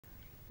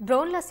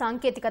డ్రోన్ల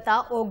సాంకేతికత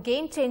ఓ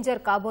game changer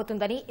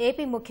కాబోతుందని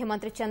AP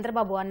ముఖ్యమంత్రి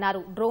చంద్రబాబు అన్నారు.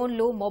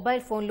 డ్రోన్లు,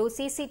 మొబైల్ ఫోన్లు,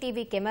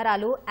 సీసీటీవీ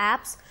కెమెరాలు,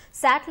 యాప్స్,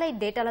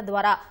 శాటిలైట్ డేటాల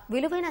ద్వారా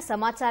విలువైన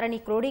సమాచారాన్ని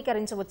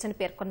క్రోడీకరించవచ్చని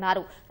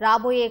పేర్కొన్నారు.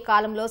 రాబోయే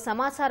కాలంలో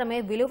సమాచారమే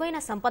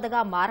విలువైన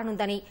సంపదగా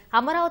మారనుందని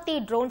అమరావతి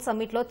డ్రోన్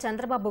సమ్మిట్లో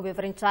చంద్రబాబు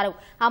వివరించారు.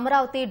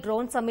 అమరావతి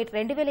డ్రోన్ సమ్మిట్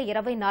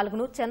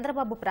 2024ను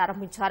చంద్రబాబు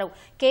ప్రారంభించారు.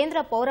 కేంద్ర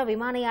పౌర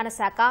విమానయాన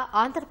శాఖ,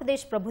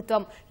 ఆంధ్రప్రదేశ్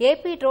ప్రభుత్వం,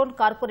 ఏపీ డ్రోన్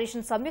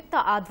కార్పొరేషన్ సంయుక్త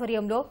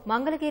ఆధ్వర్యంలో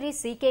మంగళగిరి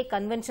సీకే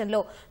కన్వెన్షన్ లో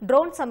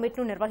డ్రోన్ సమ్మిట్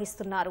ను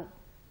నిర్వహిస్తున్నారు.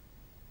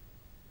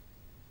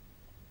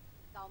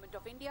 Government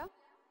of India.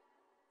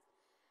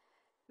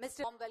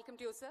 Mr. welcome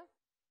to you, sir.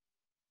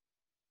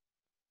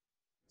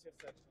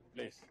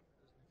 Please.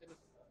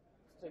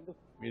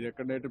 మీరు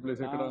ఎక్కడ నేటివ్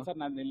ప్లేస్ ఎక్కడ? సార్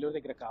నా నెల్లూరు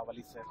దగ్గర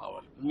కావాలి సార్.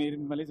 మీరు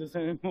మళ్ళీ చూస్తే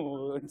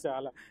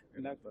చాలా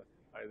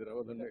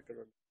హైదరాబాద్ లో ఎక్కడ?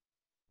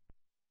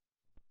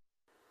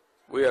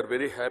 We are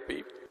very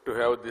happy to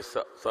have this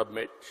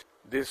summit.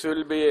 This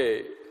will be a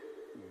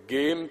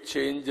game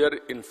changer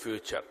in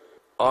future.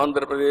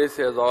 Andhra Pradesh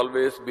has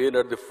always been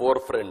at the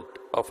forefront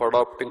of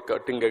adopting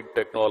cutting-edge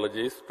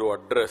technologies to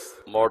address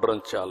modern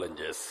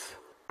challenges.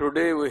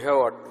 Today we have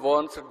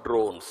advanced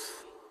drones,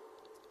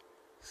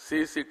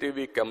 CCTV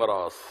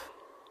cameras,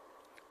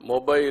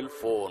 mobile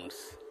phones,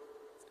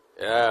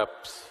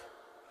 apps,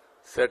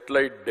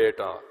 satellite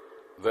data,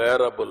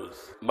 wearables,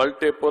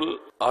 multiple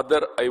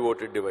other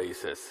IoT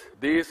devices.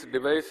 These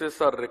devices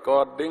are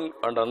recording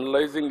and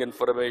analyzing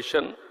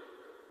information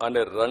on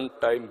a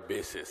runtime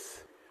basis.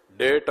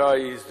 Data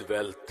is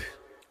wealth.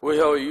 We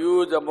have a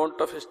huge amount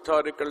of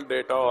historical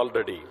data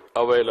already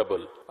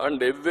available, and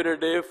every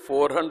day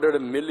 400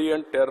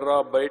 million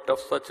terabyte of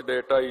such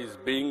data is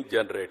being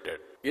generated.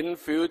 In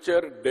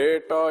future,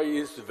 data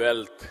is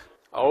wealth.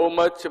 How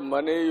much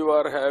money you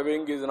are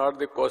having is not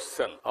the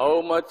question. How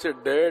much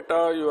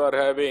data you are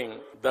having,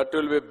 that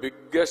will be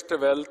biggest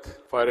wealth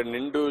for an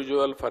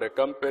individual, for a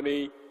company,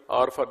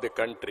 or for the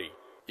country.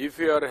 If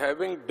you are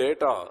having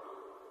data,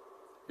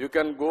 you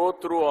can go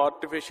through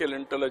artificial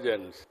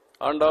intelligence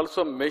and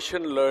also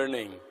machine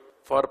learning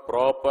for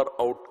proper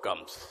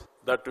outcomes.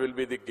 That will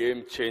be the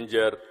game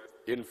changer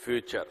in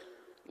future,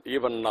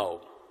 even now.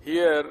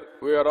 Here,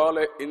 we are all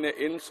in a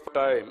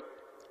time.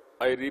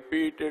 I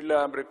repeatedly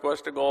am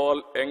requesting all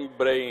young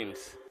brains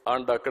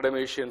and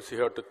academicians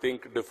here to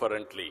think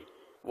differently.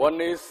 One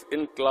is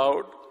in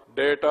cloud,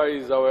 data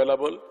is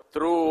available.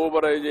 Through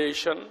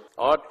Uberization,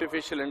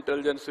 artificial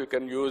intelligence, you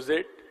can use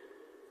it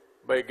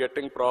by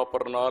getting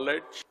proper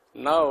knowledge.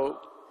 Now,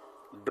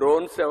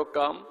 drones have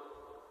come.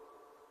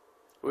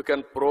 We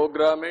can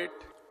program it.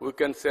 We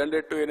can send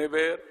it to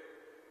anywhere,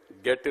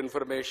 get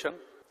information.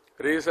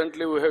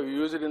 Recently, we have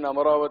used it in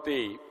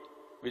Amaravati,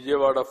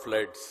 Vijayawada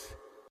floods.